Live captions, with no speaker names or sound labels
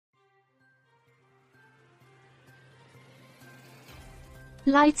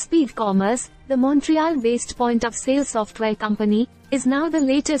Lightspeed Commerce, the Montreal-based point-of-sale software company, is now the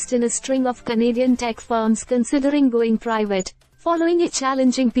latest in a string of Canadian tech firms considering going private, following a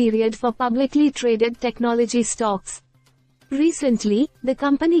challenging period for publicly traded technology stocks. Recently, the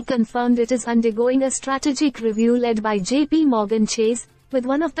company confirmed it is undergoing a strategic review led by J.P. Morgan Chase, with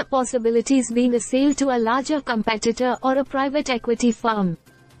one of the possibilities being a sale to a larger competitor or a private equity firm.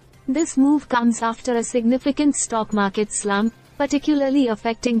 This move comes after a significant stock market slump, particularly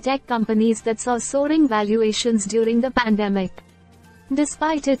affecting tech companies that saw soaring valuations during the pandemic.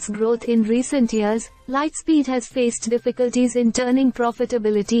 Despite its growth in recent years, Lightspeed has faced difficulties in turning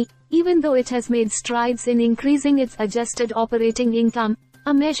profitability, even though it has made strides in increasing its adjusted operating income,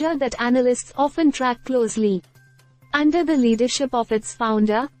 a measure that analysts often track closely. Under the leadership of its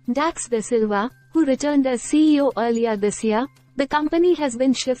founder, Dax Da Silva, who returned as CEO earlier this year, the company has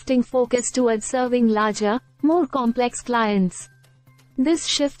been shifting focus towards serving larger, more complex clients. This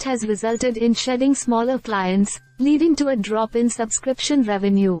shift has resulted in shedding smaller clients, leading to a drop in subscription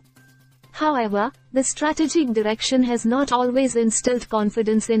revenue. However, the strategic direction has not always instilled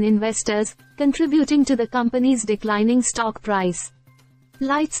confidence in investors, contributing to the company's declining stock price.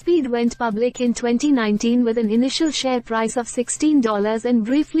 Lightspeed went public in 2019 with an initial share price of $16 and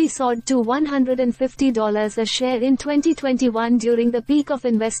briefly soared to $150 a share in 2021 during the peak of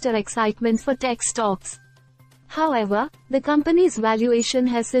investor excitement for tech stocks. However, the company's valuation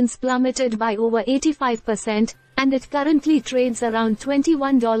has since plummeted by over 85%, and it currently trades around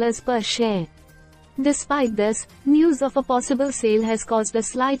 $21 per share. Despite this, news of a possible sale has caused a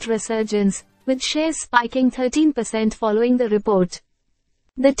slight resurgence, with shares spiking 13% following the report.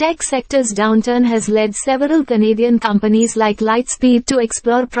 The tech sector's downturn has led several Canadian companies like Lightspeed to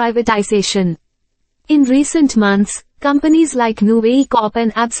explore privatization. In recent months, companies like Nuvei Corp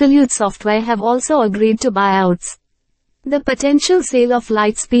and Absolute Software have also agreed to buyouts. The potential sale of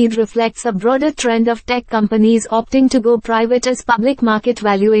Lightspeed reflects a broader trend of tech companies opting to go private as public market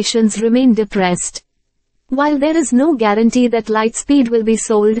valuations remain depressed. While there is no guarantee that Lightspeed will be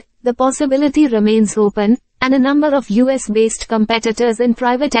sold, the possibility remains open, and a number of US-based competitors and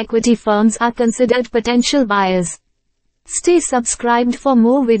private equity firms are considered potential buyers. Stay subscribed for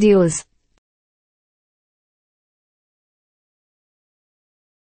more videos.